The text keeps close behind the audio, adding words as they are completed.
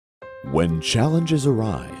When challenges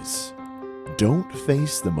arise, don't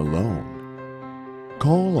face them alone.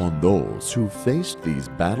 Call on those who faced these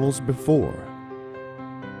battles before.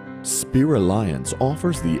 Spear Alliance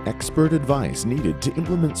offers the expert advice needed to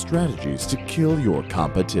implement strategies to kill your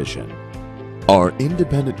competition. Our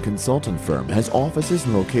independent consultant firm has offices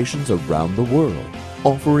and locations around the world,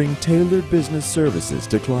 offering tailored business services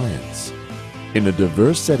to clients in a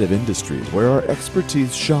diverse set of industries where our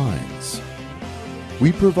expertise shines.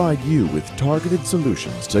 We provide you with targeted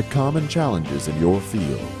solutions to common challenges in your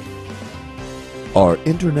field. Our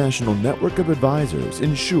international network of advisors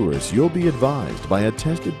ensures you'll be advised by a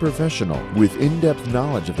tested professional with in-depth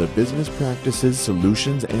knowledge of the business practices,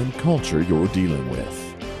 solutions, and culture you're dealing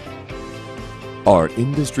with. Our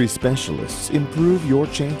industry specialists improve your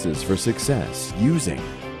chances for success using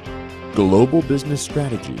global business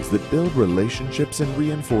strategies that build relationships and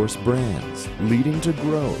reinforce brands, leading to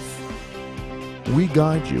growth. We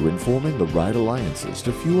guide you in forming the right alliances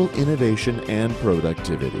to fuel innovation and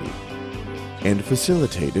productivity, and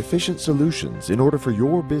facilitate efficient solutions in order for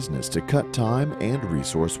your business to cut time and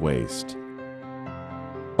resource waste.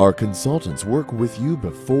 Our consultants work with you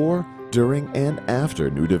before, during, and after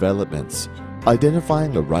new developments,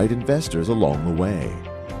 identifying the right investors along the way.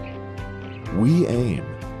 We aim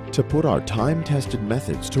to put our time-tested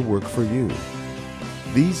methods to work for you.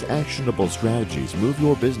 These actionable strategies move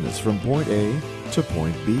your business from point A to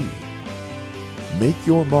point B. Make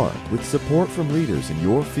your mark with support from leaders in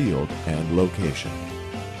your field and location.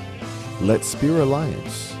 Let Spear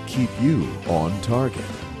Alliance keep you on target.